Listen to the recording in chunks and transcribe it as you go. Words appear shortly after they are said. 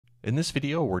In this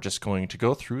video, we're just going to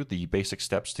go through the basic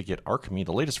steps to get Arkime,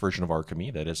 the latest version of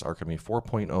Arkime, that is Arkime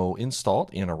 4.0, installed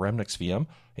in a Remnix VM.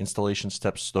 Installation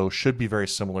steps, though, should be very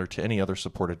similar to any other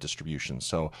supported distribution.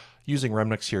 So using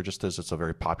Remnix here just as it's a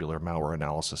very popular malware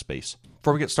analysis base.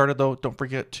 Before we get started, though, don't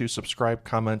forget to subscribe,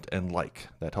 comment, and like.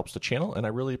 That helps the channel, and I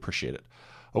really appreciate it.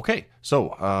 Okay,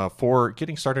 so for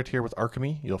getting started here with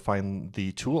Arkime, you'll find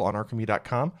the tool on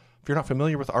arkime.com. If you're not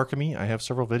familiar with Arkime, I have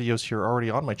several videos here already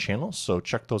on my channel, so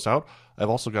check those out. I've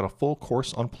also got a full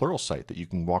course on Pluralsight that you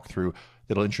can walk through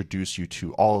that'll introduce you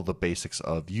to all of the basics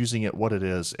of using it, what it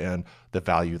is, and the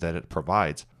value that it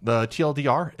provides. The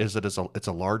TLDR is that it's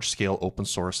a large-scale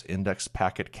open-source index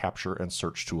packet capture and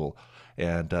search tool.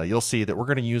 And you'll see that we're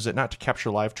going to use it not to capture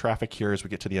live traffic here as we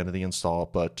get to the end of the install,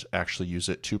 but actually use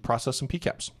it to process some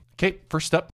PCAPs. Okay, first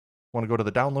step, I want to go to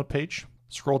the download page,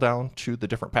 scroll down to the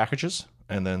different packages,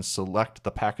 and then select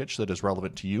the package that is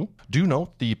relevant to you. Do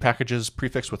note the packages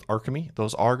prefixed with Arkime.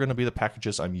 Those are going to be the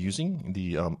packages I'm using,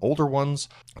 the older ones.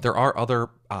 There are other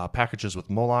packages with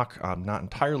Moloch. I'm not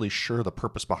entirely sure the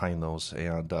purpose behind those,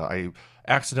 and I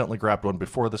accidentally grabbed one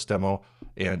before this demo,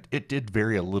 and it did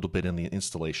vary a little bit in the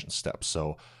installation steps.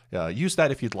 So use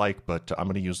that if you'd like, but I'm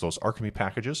going to use those Arkime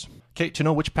packages. Okay, to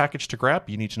know which package to grab,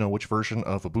 you need to know which version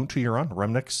of Ubuntu you're on.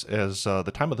 Remnix, as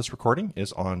the time of this recording,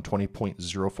 is on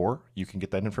 20.04. You can get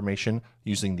that information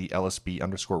using the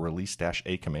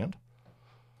lsb_release-a command,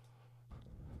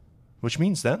 which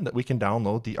means then that we can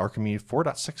download the Arkime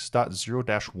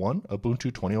 4.6.0-1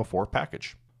 Ubuntu 2004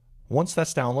 package. Once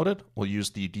that's downloaded, we'll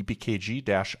use the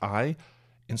dpkg-i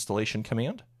installation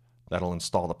command. That'll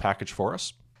install the package for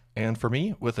us. And for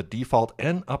me, with a default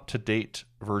and up-to-date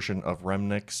version of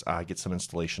Remnix, I get some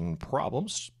installation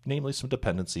problems, namely some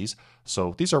dependencies.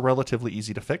 So these are relatively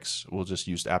easy to fix. We'll just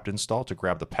use apt-install to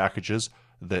grab the packages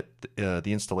that the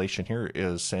installation here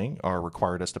is saying are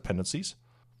required as dependencies.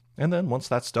 And then once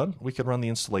that's done, we can run the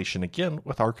installation again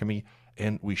with Arkime,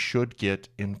 and we should get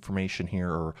information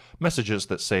here or messages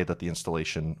that say that the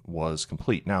installation was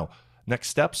complete. Now, next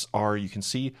steps are, you can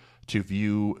see, to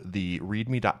view the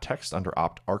readme.txt under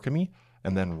opt-arkime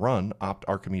and then run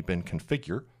opt-arkime bin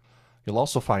configure. You'll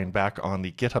also find back on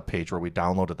the GitHub page where we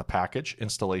downloaded the package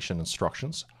installation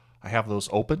instructions. I have those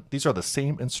open. These are the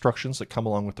same instructions that come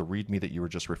along with the readme that you were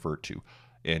just referred to.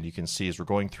 And you can see as we're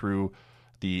going through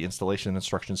the installation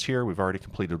instructions here, we've already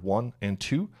completed 1 and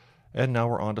 2, and now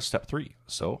we're on to step 3.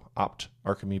 So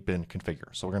opt-arkime bin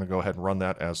configure. So we're going to go ahead and run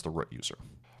that as the root user.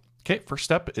 Okay, first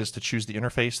step is to choose the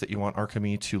interface that you want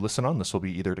Arkime to listen on. This will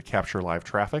be either to capture live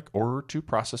traffic or to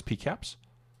process PCAPs.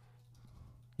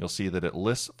 You'll see that it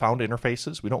lists found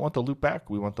interfaces. We don't want the loopback.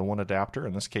 We want the one adapter,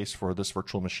 in this case for this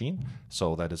virtual machine.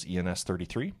 So that is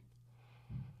ENS33.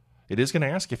 It is going to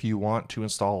ask if you want to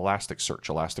install Elasticsearch.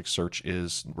 Elasticsearch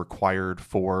is required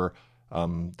for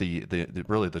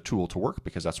really the tool to work,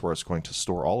 because that's where it's going to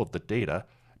store all of the data.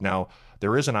 Now,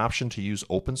 there is an option to use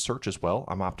OpenSearch as well.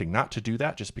 I'm opting not to do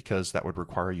that just because that would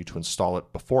require you to install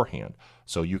it beforehand.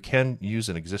 So you can use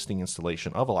an existing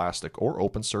installation of Elastic or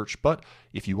OpenSearch, but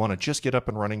if you want to just get up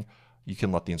and running, you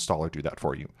can let the installer do that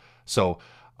for you. So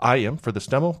I am, for this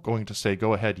demo, going to say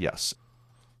go ahead, yes.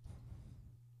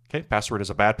 Okay, password is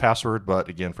a bad password, but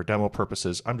again, for demo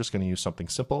purposes, I'm just going to use something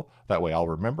simple. That way I'll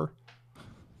remember.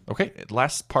 Okay,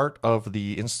 last part of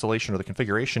the installation or the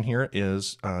configuration here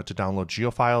is to download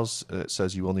Geo-files. It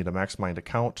says you will need a Maxmind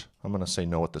account. I'm going to say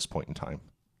no at this point in time.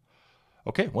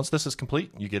 Okay, once this is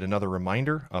complete, you get another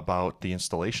reminder about the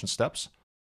installation steps.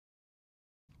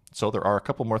 So there are a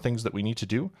couple more things that we need to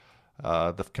do.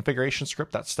 The configuration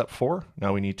script, that's step 4.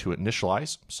 Now we need to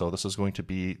initialize. So this is going to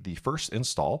be the first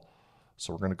install.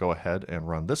 So we're going to go ahead and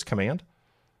run this command.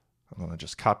 I'm going to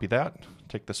just copy that,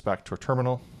 take this back to our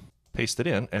terminal, paste it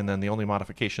in, and then the only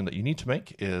modification that you need to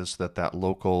make is that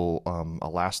local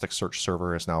Elasticsearch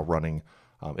server is now running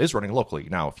locally.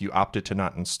 Now, if you opted to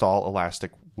not install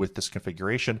Elastic with this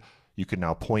configuration, you can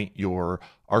now point your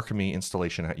Arkime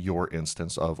installation at your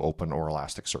instance of Open or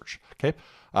Elasticsearch. Okay,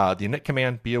 the init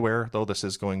command, be aware though, this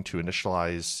is going to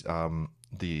initialize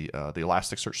the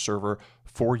Elasticsearch server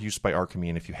for use by Arkime,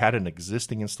 and if you had an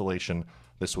existing installation,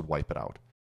 this would wipe it out.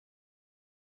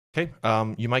 Okay,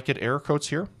 you might get error codes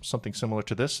here, something similar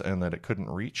to this, and that it couldn't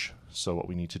reach. So what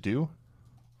we need to do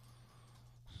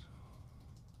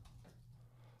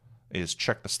is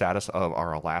check the status of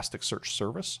our Elasticsearch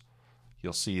service.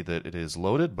 You'll see that it is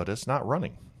loaded, but it's not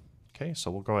running. Okay,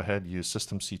 so we'll go ahead and use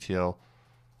systemctl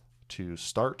to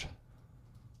start.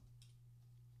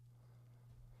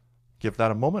 Give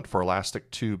that a moment for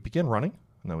Elastic to begin running,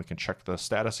 and then we can check the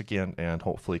status again and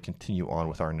hopefully continue on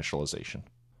with our initialization.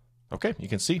 Okay, you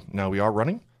can see now we are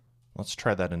running. Let's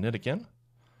try that init again.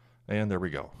 And there we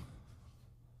go.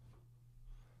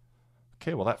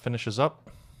 Okay, well that finishes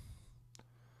up.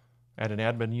 Add an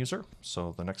admin user.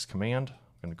 So the next command,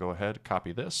 I'm going to go ahead,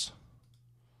 copy this.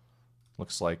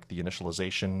 Looks like the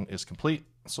initialization is complete,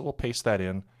 so we'll paste that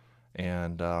in.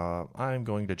 And I'm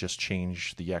going to just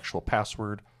change the actual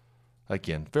password.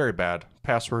 Again, very bad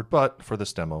password, but for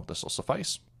this demo, this will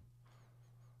suffice.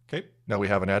 Okay, now we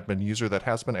have an admin user that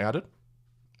has been added.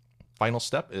 Final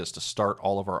step is to start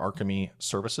all of our Arkime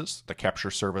services. The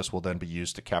capture service will then be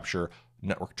used to capture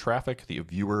network traffic. The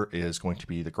viewer is going to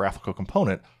be the graphical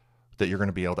component that you're going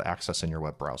to be able to access in your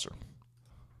web browser.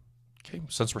 Okay,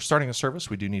 since we're starting a service,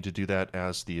 we do need to do that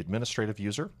as the administrative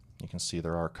user. You can see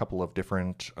there are a couple of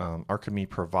different Arkime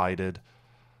provided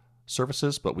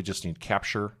services, but we just need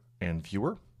capture and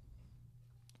viewer.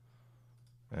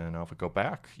 And now if we go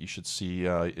back, you should see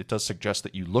it does suggest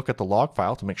that you look at the log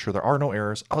file to make sure there are no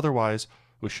errors. Otherwise,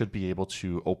 we should be able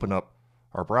to open up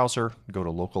our browser, go to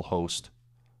localhost.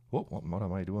 Whoa, what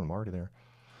am I doing? I'm already there.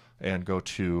 And go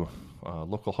to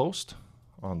localhost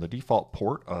on the default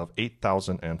port of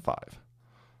 8005.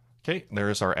 Okay, there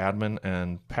is our admin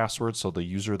and password, so the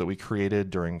user that we created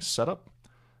during setup.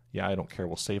 Yeah, I don't care,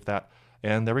 we'll save that.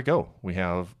 And there we go. We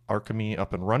have Arkime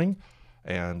up and running,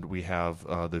 and we have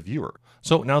the viewer.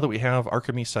 So now that we have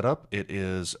Arkime set up, it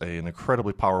is an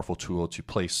incredibly powerful tool to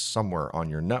place somewhere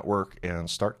on your network and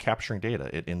start capturing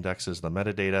data. It indexes the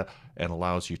metadata and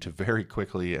allows you to very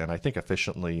quickly and I think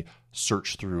efficiently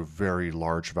search through very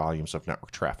large volumes of network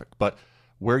traffic. But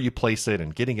where you place it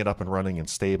and getting it up and running and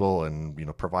stable and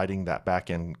providing that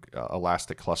backend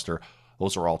elastic cluster,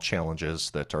 those are all challenges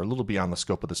that are a little beyond the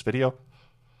scope of this video.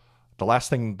 The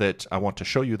last thing that I want to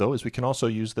show you, though, is we can also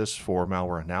use this for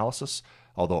malware analysis,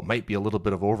 although it might be a little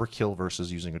bit of overkill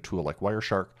versus using a tool like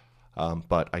Wireshark.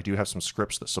 But I do have some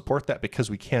scripts that support that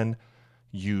because we can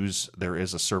use, there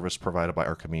is a service provided by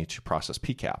Arkime to process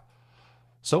PCAP.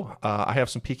 So I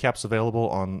have some PCAPs available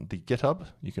on the GitHub.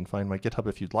 You can find my GitHub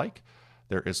if you'd like.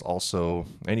 There is also,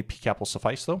 any PCAP will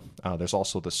suffice, though. There's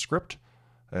also the script,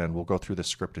 and we'll go through this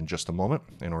script in just a moment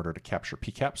in order to capture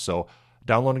PCAP. So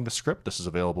downloading the script, this is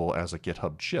available as a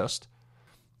GitHub gist.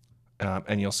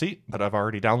 And you'll see that I've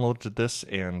already downloaded this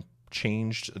and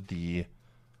changed the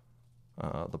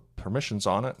permissions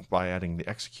on it by adding the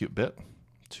execute bit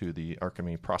to the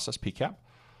Arkime process PCAP.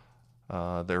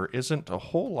 There isn't a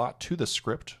whole lot to the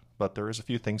script, but there is a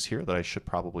few things here that I should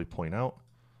probably point out.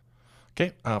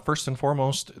 Okay, first and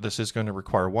foremost, this is going to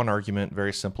require one argument,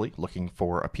 very simply, looking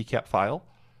for a PCAP file.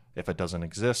 If it doesn't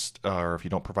exist, or if you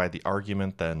don't provide the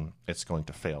argument, then it's going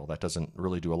to fail. That doesn't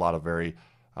really do a lot of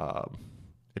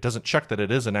it doesn't check that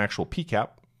it is an actual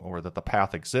PCAP or that the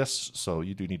path exists, so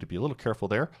you do need to be a little careful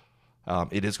there.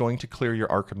 It is going to clear your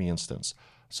Arkime instance.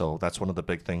 So that's one of the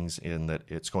big things in that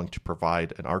it's going to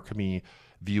provide an Arkime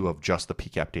view of just the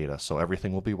PCAP data. So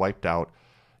everything will be wiped out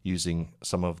using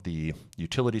some of the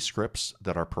utility scripts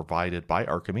that are provided by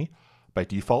Arkime. By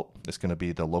default, it's going to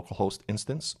be the localhost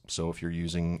instance. So if you're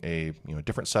using a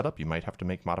different setup, you might have to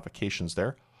make modifications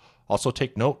there. Also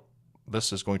take note,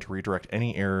 this is going to redirect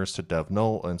any errors to dev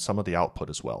null and some of the output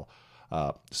as well.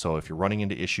 So if you're running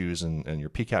into issues and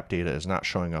your PCAP data is not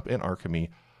showing up in Arkime,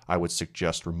 I would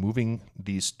suggest removing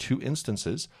these two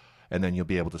instances, and then you'll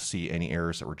be able to see any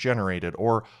errors that were generated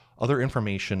or other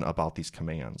information about these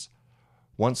commands.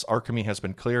 Once Arkime has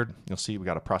been cleared, you'll see we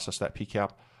got to process that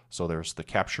PCAP. So there's the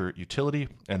capture utility,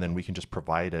 and then we can just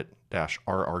provide it -r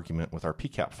argument with our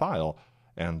PCAP file,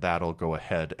 and that'll go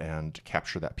ahead and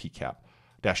capture that PCAP.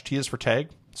 -t is for tag,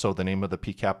 so the name of the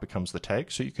PCAP becomes the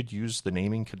tag, so you could use the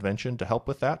naming convention to help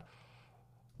with that.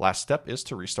 Last step is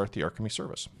to restart the Arkime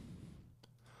service.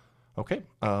 Okay.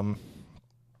 I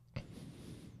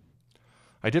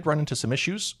did run into some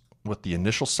issues with the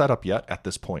initial setup yet at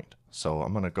this point, so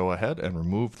I'm going to go ahead and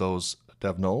remove those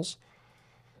dev nulls.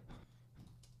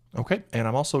 Okay, and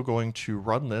I'm also going to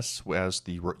run this as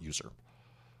the root user.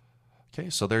 Okay,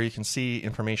 so there you can see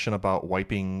information about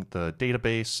wiping the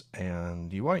database,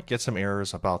 and you might get some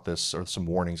errors about this, or some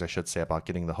warnings, I should say, about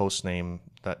getting the host name.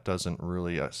 That doesn't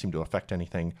really seem to affect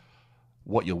anything.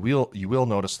 What you will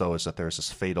notice, though, is that there's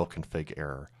this fatal config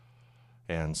error.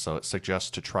 And so it suggests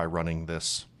to try running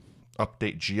this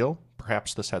update geo.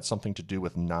 Perhaps this had something to do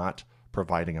with not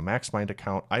providing a MaxMind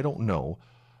account. I don't know,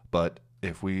 but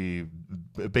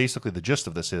basically the gist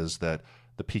of this is that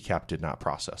the PCAP did not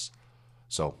process.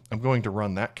 So I'm going to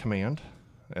run that command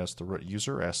as the root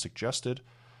user as suggested,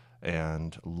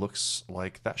 and looks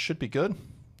like that should be good.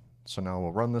 So now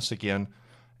we'll run this again,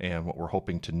 and what we're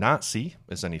hoping to not see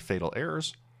is any fatal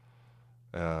errors.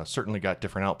 Certainly got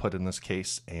different output in this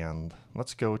case, and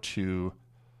let's go to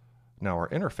now our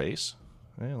interface,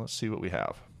 and let's see what we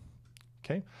have.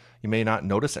 Okay, you may not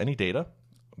notice any data,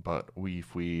 but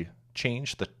if we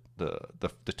change the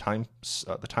time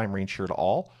range here to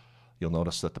all, you'll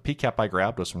notice that the PCAP I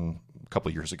grabbed was from a couple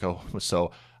of years ago.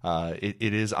 So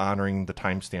it is honoring the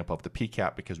timestamp of the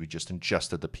PCAP because we just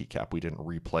ingested the PCAP. We didn't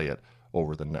replay it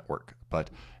over the network. But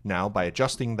now by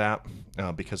adjusting that,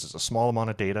 because it's a small amount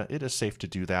of data, it is safe to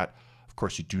do that. Of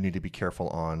course, you do need to be careful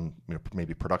on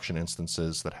maybe production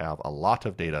instances that have a lot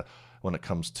of data when it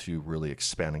comes to really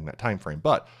expanding that time frame.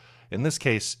 But in this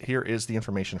case, here is the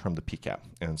information from the PCAP.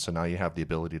 And so now you have the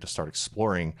ability to start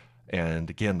exploring. And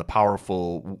again, the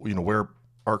powerful, where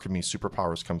Arkime's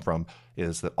superpowers come from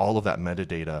is that all of that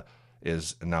metadata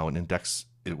is now an index.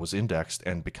 It was indexed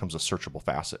and becomes a searchable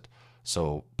facet.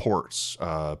 So ports,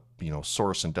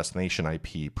 source and destination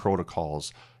IP,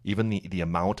 protocols, even the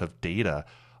amount of data,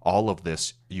 all of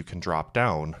this you can drop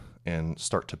down and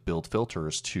start to build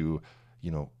filters to,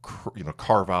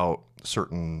 carve out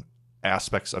certain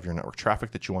aspects of your network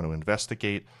traffic that you want to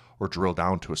investigate or drill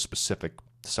down to a specific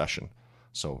session.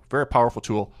 So very powerful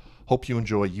tool. Hope you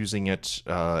enjoy using it.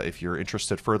 If you're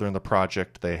interested further in the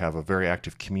project, they have a very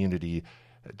active community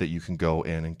that you can go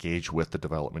and engage with the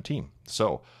development team.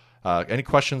 So any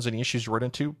questions, any issues you run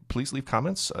into, please leave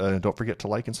comments. Don't forget to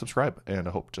like and subscribe, and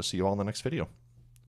I hope to see you all in the next video.